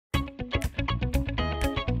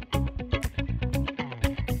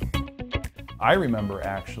I remember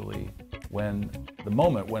actually the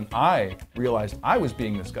moment when I realized I was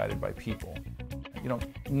being misguided by people. You know,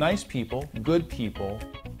 nice people, good people,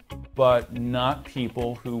 but not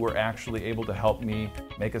people who were actually able to help me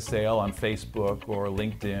make a sale on Facebook or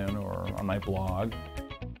LinkedIn or on my blog.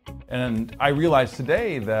 And I realize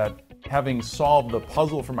today that having solved the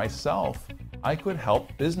puzzle for myself, I could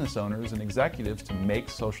help business owners and executives to make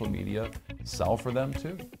social media sell for them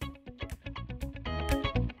too.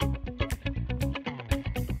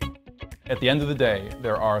 At the end of the day,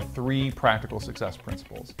 there are 3 practical success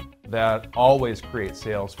principles that always create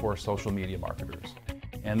sales for social media marketers.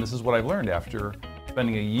 And this is what I've learned after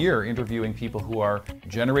spending a year interviewing people who are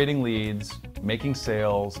generating leads, making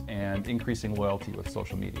sales, and increasing loyalty with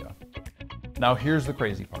social media. Now here's the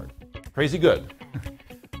crazy part. Crazy good.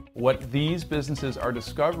 What these businesses are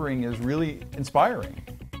discovering is really inspiring.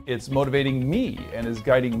 It's motivating me and is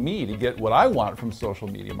guiding me to get what I want from social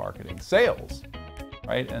media marketing, sales.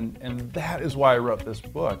 Right? And that is why I wrote this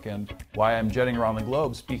book and why I'm jetting around the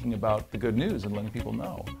globe speaking about the good news and letting people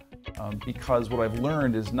know. Because what I've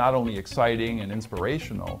learned is not only exciting and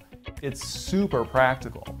inspirational, it's super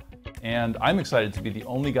practical. And I'm excited to be the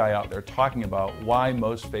only guy out there talking about why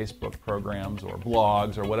most Facebook programs or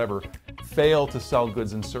blogs or whatever fail to sell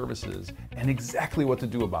goods and services and exactly what to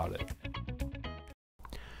do about it.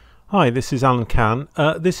 Hi, this is Alan Cann.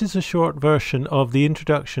 This is a short version of the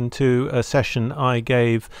introduction to a session I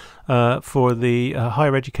gave for the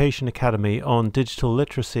Higher Education Academy on digital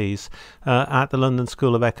literacies at the London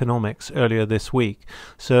School of Economics earlier this week.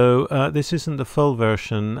 So this isn't the full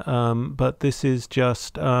version, but this is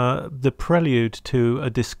just the prelude to a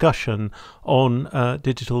discussion on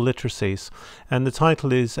digital literacies. And the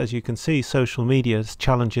title is, as you can see, Social Media's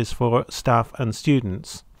Challenges for Staff and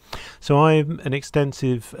Students. So I'm an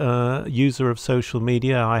extensive user of social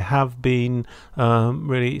media. I have been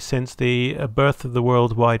really since the birth of the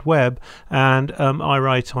World Wide Web, and I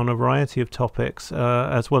write on a variety of topics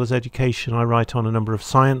as well as education. I write on a number of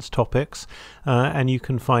science topics, and you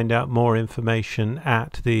can find out more information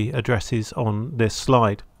at the addresses on this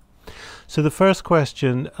slide. So the first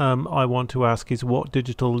question I want to ask is what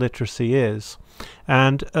digital literacy is.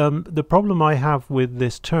 And the problem I have with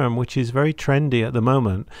this term, which is very trendy at the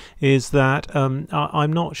moment, is that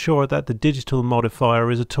I'm not sure that the digital modifier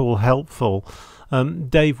is at all helpful.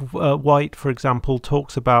 Dave White, for example,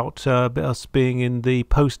 talks about us being in the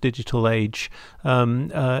post-digital age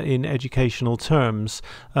in educational terms.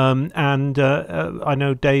 And I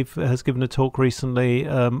know Dave has given a talk recently,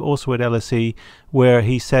 also at LSE, where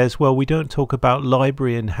he says, well, we don't talk about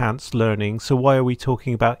library-enhanced learning, so why are we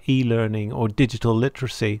talking about e-learning or digital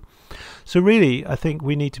literacy? So really, I think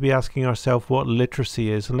we need to be asking ourselves what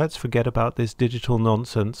literacy is, and let's forget about this digital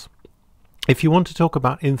nonsense. If you want to talk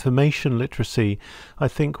about information literacy, I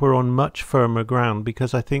think we're on much firmer ground,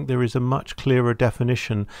 because I think there is a much clearer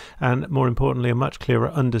definition and, more importantly, a much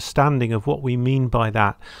clearer understanding of what we mean by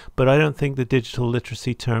that. But I don't think the digital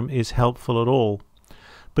literacy term is helpful at all.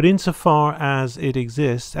 But insofar as it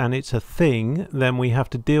exists and it's a thing, then we have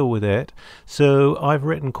to deal with it. So I've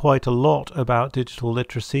written quite a lot about digital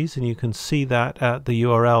literacies, and you can see that at the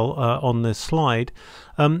URL on this slide.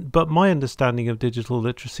 But my understanding of digital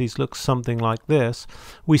literacies looks something like this.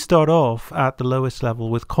 We start off at the lowest level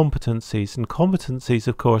with competencies, and competencies,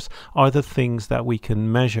 of course, are the things that we can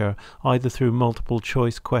measure, either through multiple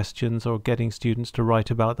choice questions or getting students to write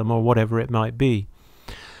about them or whatever it might be.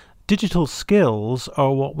 Digital skills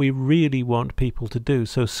are what we really want people to do.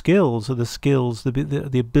 So skills are the skills,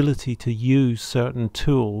 the ability to use certain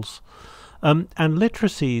tools. And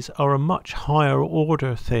literacies are a much higher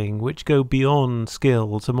order thing, which go beyond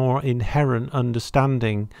skills, a more inherent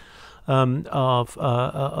understanding of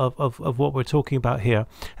what we're talking about here.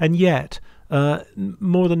 And yet,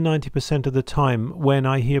 more than 90% of the time when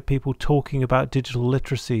I hear people talking about digital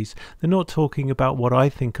literacies, they're not talking about what I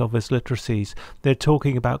think of as literacies. They're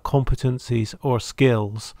talking about competencies or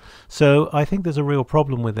skills. So I think there's a real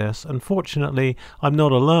problem with this. Unfortunately, I'm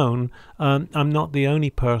not alone. I'm not the only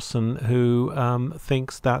person who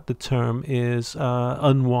thinks that the term is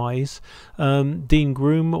unwise. Dean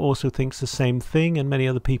Groom also thinks the same thing, and many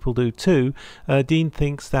other people do too. Dean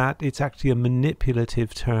thinks that it's actually a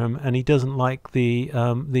manipulative term, and he doesn't like the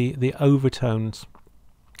overtones.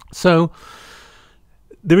 So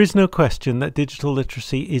there is no question that digital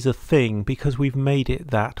literacy is a thing, because we've made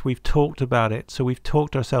it that. We've talked about it, so we've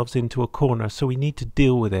talked ourselves into a corner, so we need to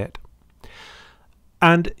deal with it.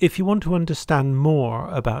 And if you want to understand more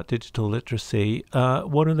about digital literacy,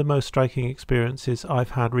 one of the most striking experiences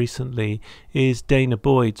I've had recently is Dana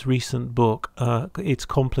Boyd's recent book, It's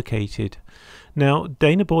Complicated. Now,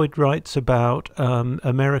 Dana Boyd writes about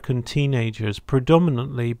American teenagers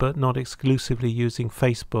predominantly, but not exclusively, using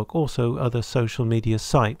Facebook, also other social media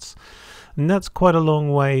sites. And that's quite a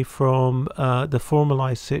long way from the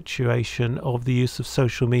formalized situation of the use of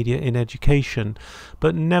social media in education.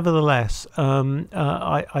 But nevertheless,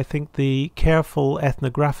 I think the careful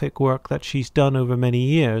ethnographic work that she's done over many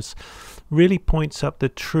years really points up the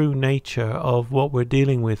true nature of what we're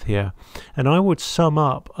dealing with here. And I would sum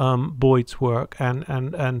up Boyd's work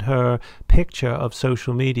and her picture of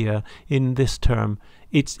social media in this term.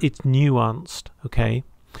 It's nuanced, okay?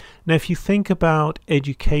 Now, if you think about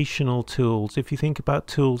educational tools, if you think about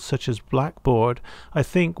tools such as Blackboard, I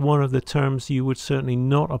think one of the terms you would certainly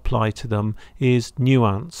not apply to them is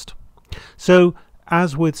nuanced. So,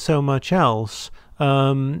 as with so much else,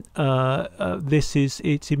 it's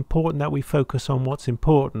important that we focus on what's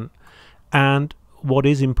important, and what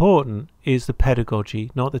is important is the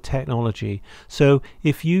pedagogy, not the technology. So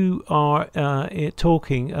if you are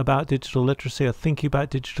talking about digital literacy or thinking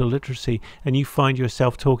about digital literacy, and you find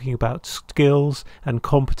yourself talking about skills and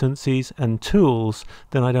competencies and tools,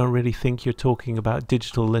 then I don't really think you're talking about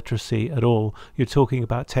digital literacy at all. You're talking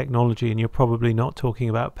about technology, and you're probably not talking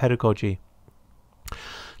about pedagogy.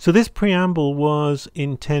 So this preamble was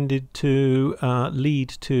intended to lead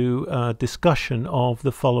to a discussion of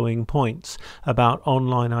the following points about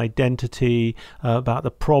online identity, about the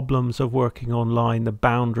problems of working online, the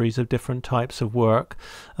boundaries of different types of work.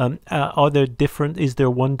 Is there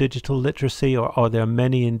one digital literacy, or are there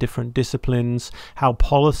many in different disciplines? How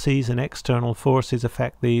policies and external forces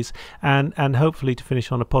affect these, and hopefully, to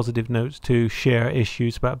finish on a positive note, to share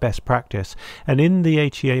issues about best practice. And in the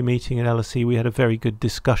HEA meeting at LSE, we had a very good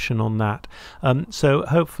discussion on that. So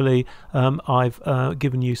hopefully I've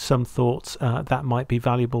given you some thoughts that might be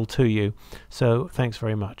valuable to you. So thanks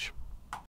very much.